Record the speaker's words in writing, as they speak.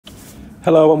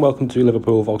Hello and welcome to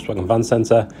Liverpool Volkswagen Van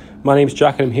Centre. My name is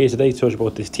Jack and I'm here today to talk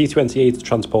about this T28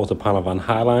 Transporter Panel Van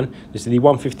Highline. This is the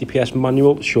 150 PS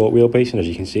manual short wheelbase, and as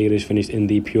you can see it is finished in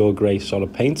the pure grey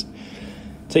solid paint.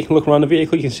 Taking a look around the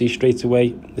vehicle, you can see straight away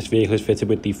this vehicle is fitted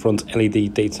with the front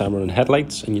LED daytime running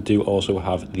headlights, and you do also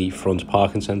have the front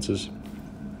parking sensors.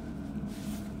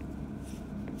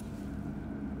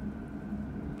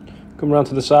 Coming around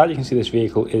to the side, you can see this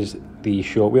vehicle is the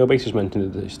short wheelbase as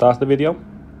mentioned at the start of the video.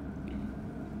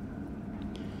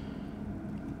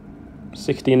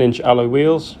 16-inch alloy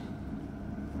wheels,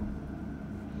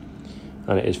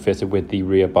 and it is fitted with the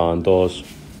rear barn doors.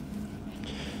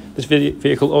 This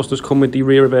vehicle also does come with the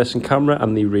rear reversing camera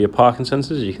and the rear parking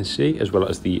sensors, as you can see, as well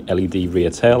as the LED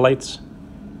rear tail lights.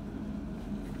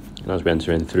 And as we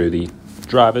enter in through the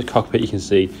driver's cockpit, you can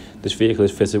see this vehicle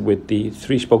is fitted with the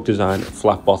 3-spoke design,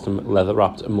 flat bottom, leather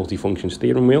wrapped and multifunction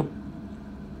steering wheel.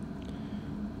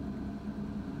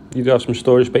 You do have some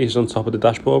storage spaces on top of the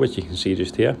dashboard, which you can see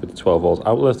just here with the 12-volt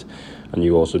outlet, and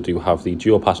you also do have the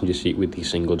dual passenger seat with the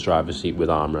single driver seat with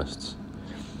armrests.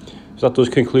 So that does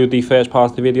conclude the first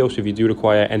part of the video. So if you do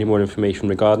require any more information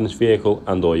regarding this vehicle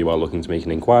and or you are looking to make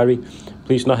an inquiry,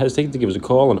 please do not hesitate to give us a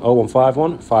call on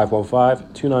 0151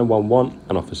 515 2911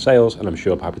 and offer sales, and I'm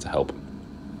sure I'm happy to help.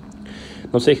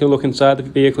 Now, taking a look inside the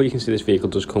vehicle, you can see this vehicle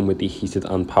does come with the heated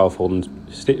and power folding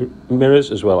mirrors,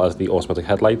 as well as the automatic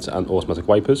headlights and automatic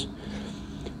wipers.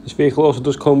 This vehicle also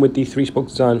does come with the 3-spoke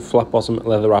design, flat bottom,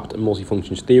 leather wrapped and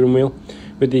multifunction steering wheel,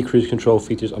 with the cruise control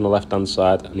features on the left hand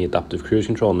side and the adaptive cruise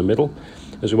control in the middle,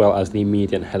 as well as the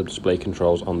media and head-up display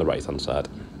controls on the right hand side.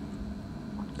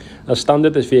 As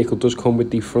standard, this vehicle does come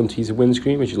with the front heated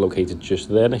windscreen, which is located just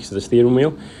there next to the steering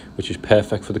wheel, which is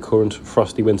perfect for the current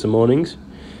frosty winter mornings.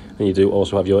 And you do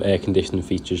also have your air conditioning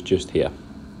features just here.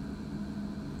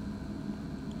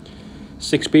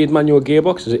 6-speed manual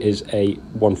gearbox, as it is a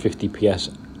 150 PS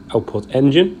output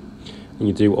engine, and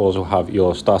you do also have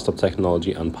your start-stop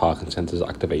technology and parking sensors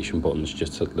activation buttons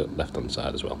just to the left hand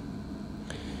side as well.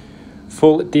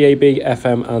 Full DAB,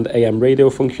 FM and AM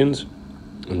radio functions,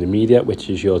 and the media, which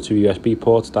is your 2 USB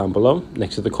ports down below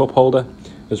next to the cup holder,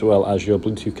 as well as your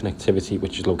Bluetooth connectivity,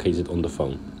 which is located on the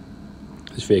phone.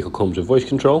 This vehicle comes with voice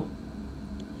control,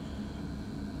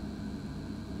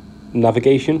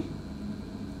 navigation.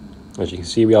 As you can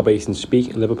see, we are based in Speak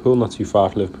in Liverpool, not too far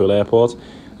from Liverpool Airport,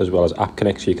 as well as App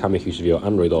Connect, so you can make use of your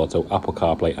Android Auto, Apple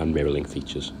CarPlay and MirrorLink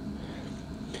features.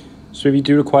 So if you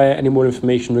do require any more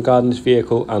information regarding this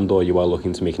vehicle and or you are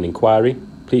looking to make an inquiry,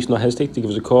 please do not hesitate to give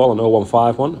us a call on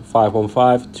 0151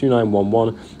 515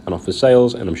 2911 and offer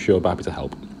sales, and I'm sure I'll be happy to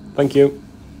help. Thank you.